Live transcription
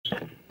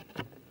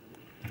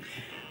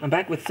I'm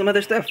back with some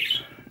other stuff.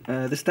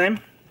 This time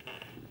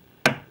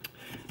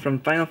from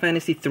Final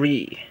Fantasy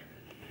III.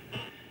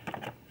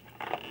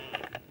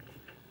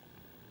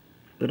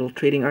 Little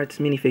trading arts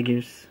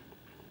minifigures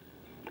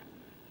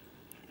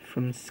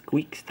from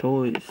SQEX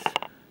Toys.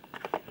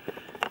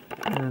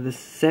 This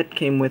set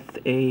came with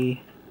a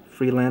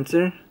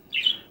Freelancer,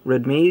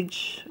 Red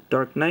Mage,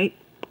 Dark Knight,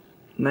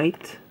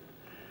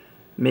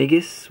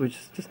 Magus, which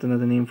is just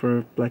another name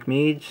for Black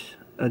Mage,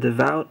 a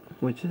Devout,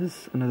 which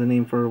is another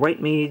name for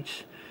White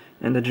Mage,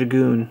 and a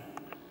Dragoon.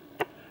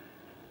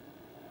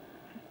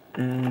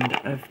 And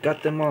I've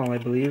got them all, I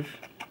believe.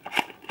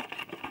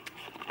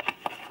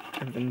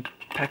 Have them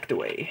packed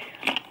away.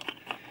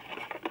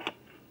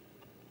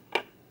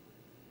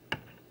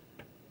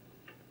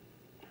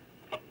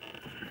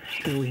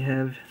 Here we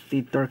have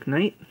the Dark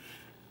Knight.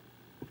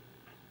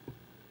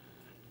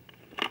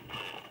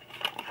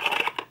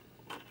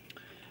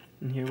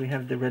 And here we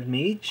have the Red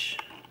Mage.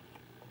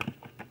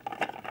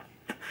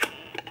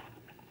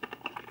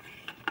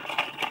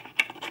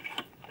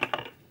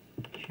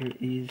 Here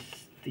is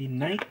the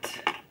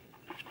Knight.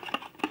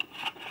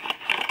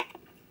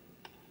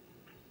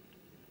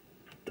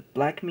 The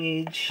Black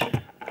Mage.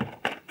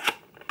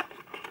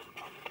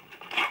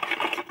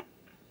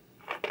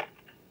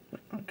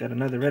 I've got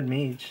another Red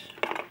Mage.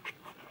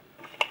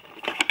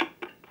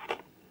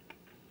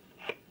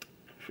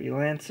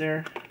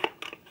 Freelancer.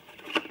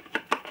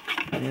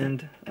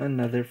 And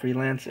another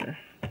Freelancer.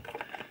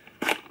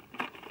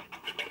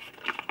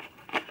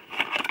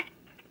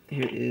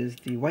 Here is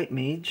the White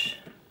Mage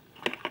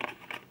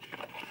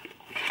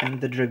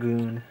and the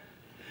Dragoon.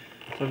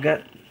 So I've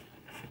got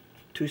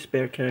 2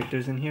 spare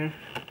characters in here.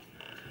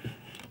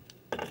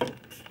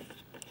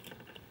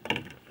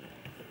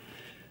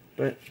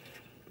 But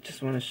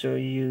just want to show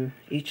you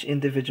each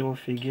individual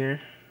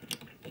figure.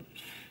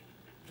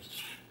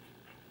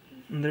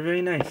 And they're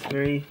very nice,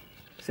 very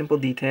simple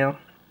detail.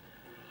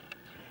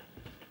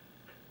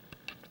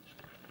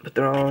 But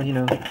they're all, you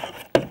know,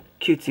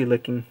 cutesy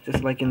looking,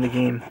 just like in the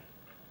game.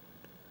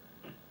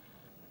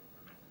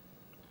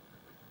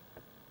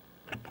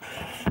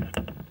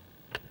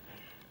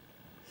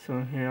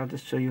 So here I'll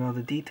just show you all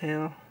the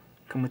detail.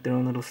 Come with their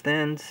own little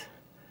stands.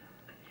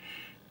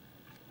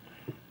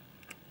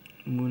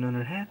 Moon on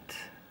her hat.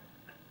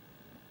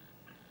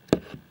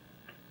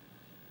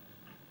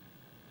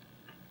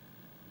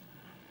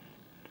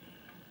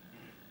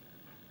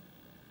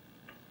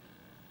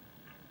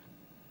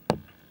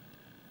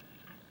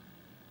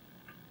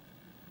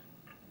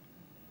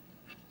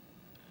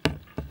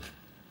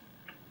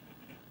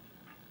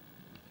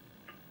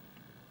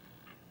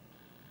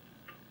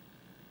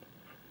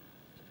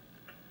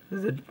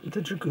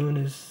 The Dragoon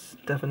is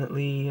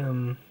definitely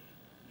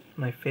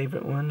my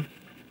favorite one.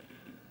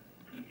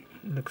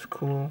 It looks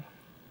cool.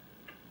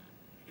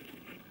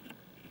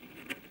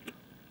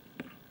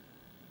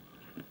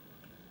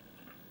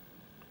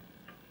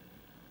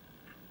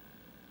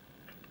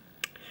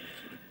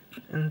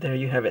 And there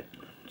you have it.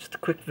 Just a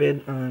quick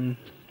vid on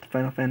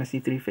Final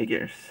Fantasy III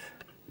figures.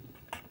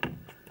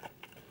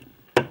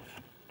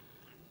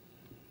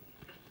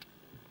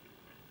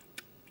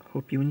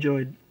 Hope you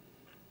enjoyed.